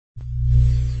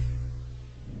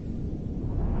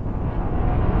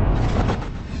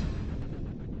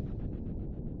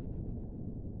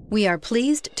We are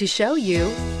pleased to show you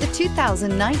the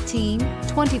 2019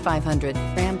 2500.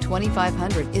 Ram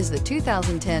 2500 is the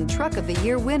 2010 Truck of the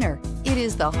Year winner. It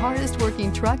is the hardest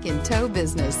working truck in tow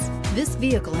business. This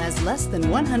vehicle has less than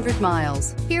 100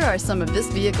 miles. Here are some of this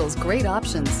vehicle's great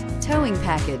options: towing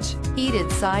package,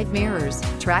 heated side mirrors,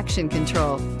 traction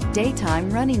control, daytime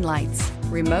running lights,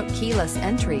 remote keyless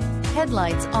entry,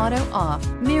 headlights auto off,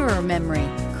 mirror memory,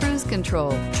 cruise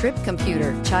control, trip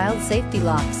computer, child safety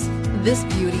locks. This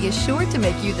beauty is sure to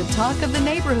make you the talk of the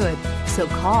neighborhood. So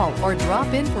call or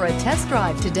drop in for a test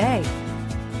drive today.